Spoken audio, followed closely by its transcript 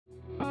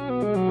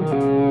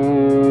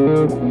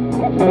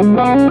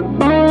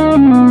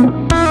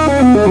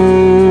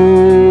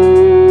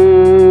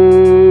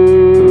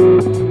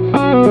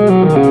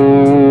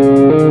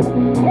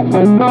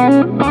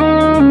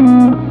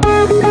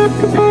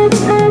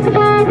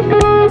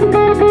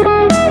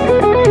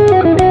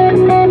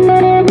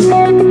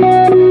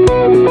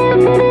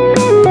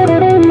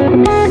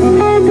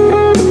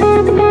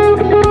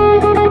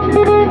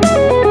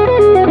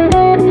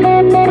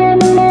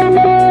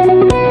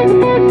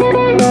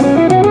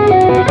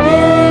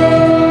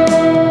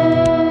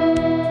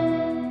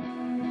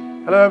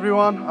Hello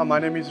everyone, my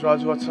name is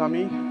Raju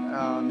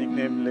A,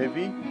 nicknamed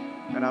Levi,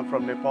 and I'm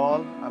from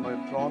Nepal. I'm a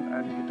drum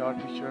and guitar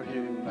teacher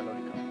here in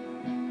Melodica.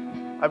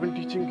 I've been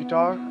teaching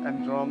guitar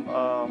and drum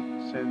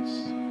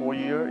since 4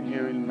 years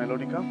here in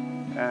Melodica,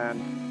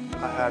 and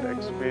I had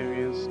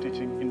experience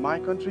teaching in my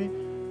country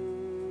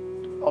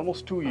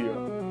almost 2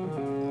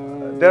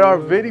 years. There are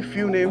very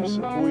few names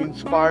who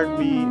inspired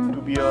me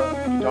to be a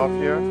guitar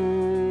player.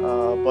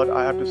 But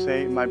I have to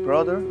say my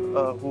brother,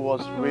 who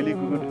was really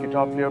good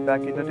guitar player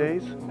back in the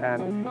days,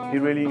 and he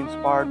really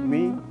inspired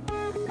me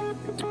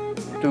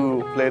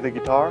to play the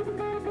guitar.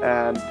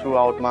 And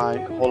throughout my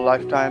whole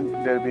lifetime,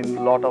 there have been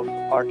a lot of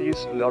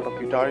artists, a lot of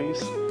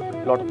guitarists,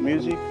 a lot of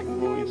music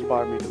who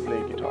inspired me to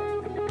play guitar.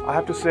 I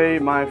have to say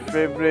my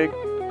favorite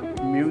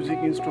music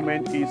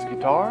instrument is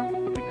guitar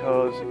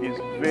because it's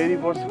very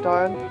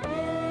versatile,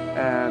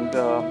 and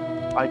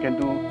I can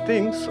do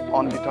things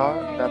on guitar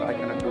that I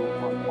cannot do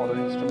on other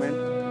instrument.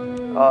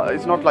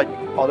 It's not like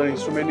other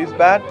instrument is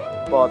bad,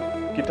 but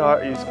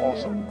guitar is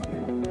awesome.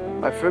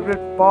 My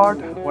favorite part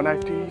when I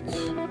teach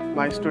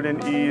my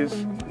student is,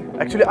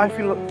 actually I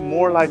feel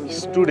more like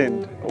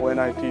student when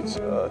I teach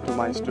to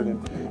my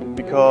student,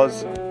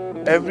 because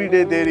every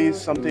day there is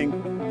something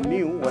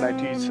new when I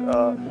teach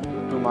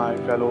to my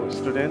fellow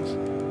students.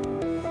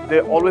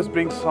 They always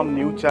bring some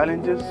new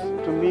challenges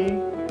to me,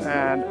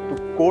 and to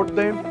code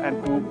them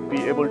and to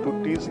be able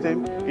to teach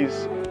them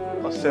is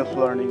a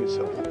self-learning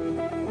itself.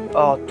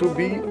 To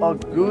be a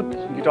good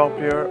guitar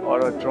player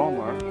or a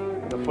drummer,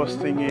 the first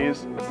thing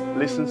is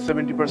listen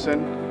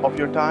 70% of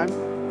your time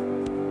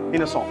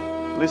in a song.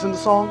 Listen to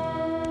the song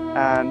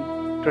and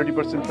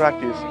 30%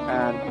 practice,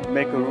 and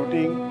make a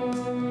routine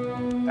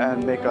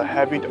and make a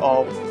habit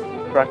of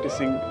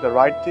practicing the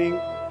right thing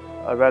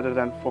rather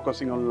than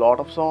focusing on a lot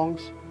of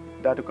songs.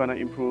 That is going to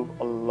improve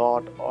a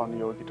lot on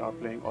your guitar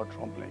playing or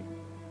drum playing.